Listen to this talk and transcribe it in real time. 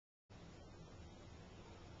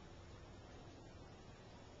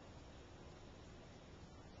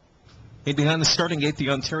In behind the starting gate,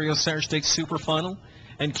 the Ontario Sire Stakes Super Final,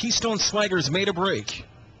 and Keystone Swagger's made a break.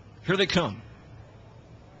 Here they come.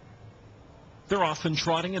 They're off and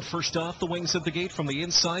trotting, and first off the wings of the gate from the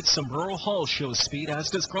inside, Sombrero Hall shows speed, as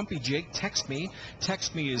does Grumpy Jake. Text Me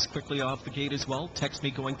is quickly off the gate as well. Text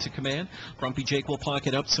Me going to command. Grumpy Jake will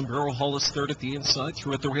pocket up. Sombrero Hall is third at the inside.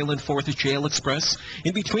 Through at the rail in fourth is JL Express.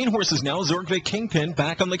 In between horses now, Zorgve Kingpin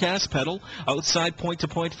back on the gas pedal. Outside point to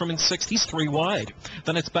point from in sixth. He's three wide.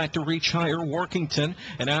 Then it's back to Reach Higher, Workington,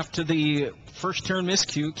 and after the first turn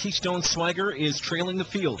miscue, Keystone Swagger is trailing the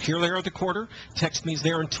field. Here they are at the quarter. Text Me's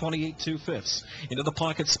there in 28 2/5. Into the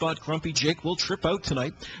pocket spot, Grumpy Jake will trip out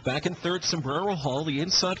tonight. Back in third, Sombrero Hall. The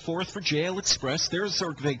inside fourth for JL Express. There's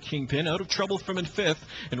Zorgve Kingpin out of trouble from in fifth.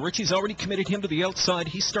 And Richie's already committed him to the outside.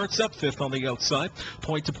 He starts up fifth on the outside.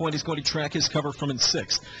 Point to point is going to track his cover from in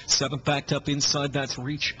sixth. Seventh backed up inside. That's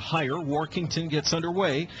Reach Higher. Workington gets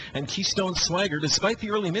underway. And Keystone Swagger, despite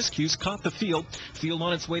the early miscues, caught the field. Field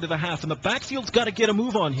on its way to the half. And the backfield's got to get a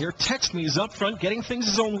move on here. Text Me is up front, getting things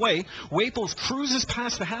his own way. Waples cruises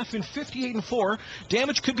past the half in 58 4.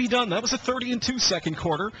 Damage could be done. That was a 30 2 second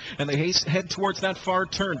quarter, and they head towards that far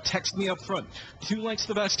turn. Text Me up front. 2 lengths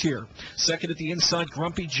the best here. Second at the inside,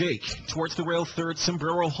 Grumpy Jake. Towards the rail, third,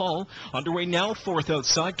 Sombrero Hall. Underway now, fourth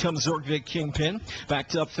outside comes Zorgve Kingpin.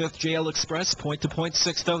 Backed up fifth, JL Express. Point to point,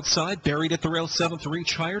 sixth outside. Buried at the rail, seventh,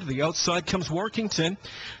 Reach Higher. To the outside comes Workington.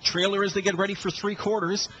 Trailer as they get ready for three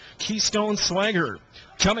quarters. Keystone Swagger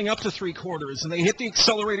coming up to three quarters, and they hit the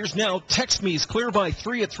accelerators now. Text Me's clear by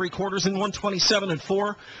 3 at three quarters in 127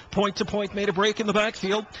 4. Point to point made a break in the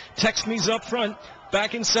backfield. Text Me's up front.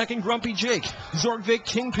 Back in second, Grumpy Jake. Zorgve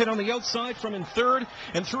Kingpin on the outside from in third,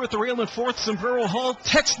 and through at the rail in fourth, Sombrero Hall.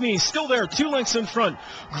 Text Me still there, 2 lengths in front.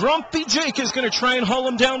 Grumpy Jake is going to try and haul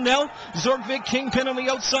him down now. Zorgve Kingpin on the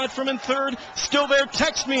outside from in third, still there.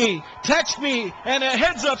 Text Me, and a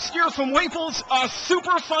heads up steer from Waples, a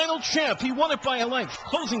super final champ. He won it by a length.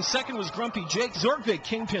 Closing second was Grumpy Jake. Zorgve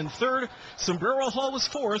Kingpin third, Sombrero Hall was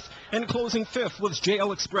fourth, and closing fifth was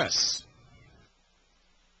JL Express.